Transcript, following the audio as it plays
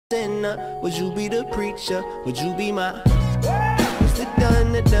sinner? Would you be the preacher? Would you be my Mr.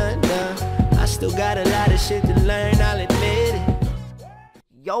 Dun? I still got a lot of shit to learn, I'll admit it.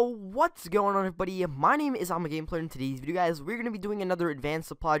 Yo, what's going on, everybody? My name is ImaGamePlayer. In today's video, guys, we're going to be doing another advanced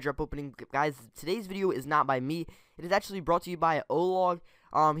supply drop opening. Guys, today's video is not by me. It is actually brought to you by Olelogg.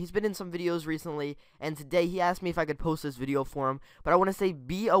 He's been in some videos recently, and today he asked me if I could post this video for him. But I want to say,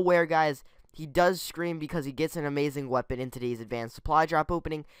 be aware, guys, he does scream because he gets an amazing weapon in today's advanced supply drop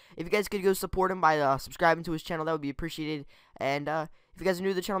opening. If you guys could go support him by subscribing to his channel, that would be appreciated. And if you guys are new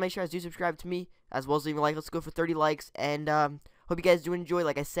to the channel, make sure you guys do subscribe to me, as well as leave a like. Let's go for 30 likes, and hope you guys do enjoy.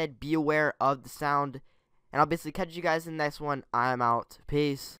 Like I said, be aware of the sound, and I'll basically catch you guys in the next one. I'm out.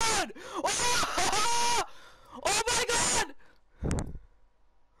 Peace. Oh my god!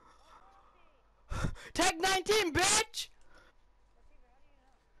 Tag 19, bitch!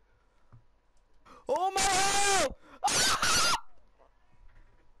 Oh my hell! Ah!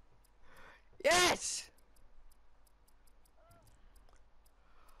 Yes!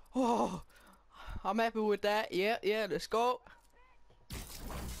 Oh, I'm happy with that. Yeah, let's go.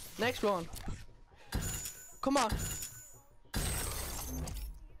 Next one. Come on.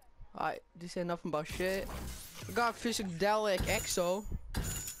 Alright, this ain't nothing but shit. I got Psychedelic EXO.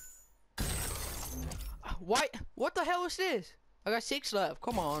 What the hell is this? I got 6 left.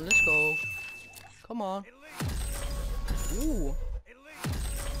 Come on, let's go. Come on. Ooh.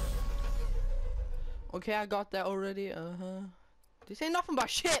 Okay, I got that already. This ain't nothing but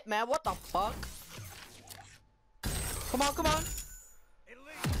shit, man. What the fuck? Come on, come on.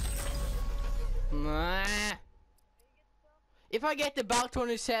 Nah. If I get the Bal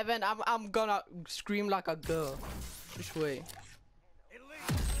 27, I'm gonna scream like a girl. This way.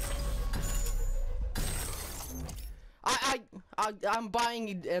 I'm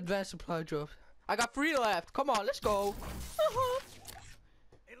buying advanced supply drops. I got 3 left. Come on, let's go.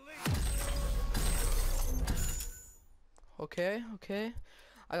 Okay.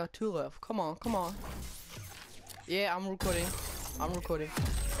 I got 2 left. Come on. Yeah, I'm recording.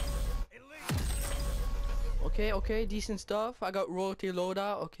 Okay, decent stuff. I got royalty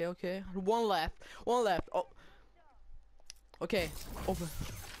loadout. Okay. 1 left. Oh. Okay, open.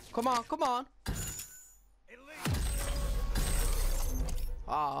 Come on.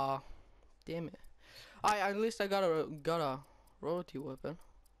 Ah, damn it. At least I got a royalty weapon.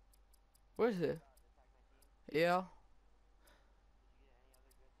 Where is it? Yeah.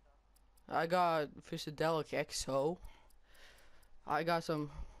 I got Psychedelic EXO. I got some.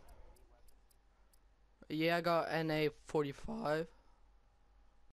 Yeah, I got NA 45.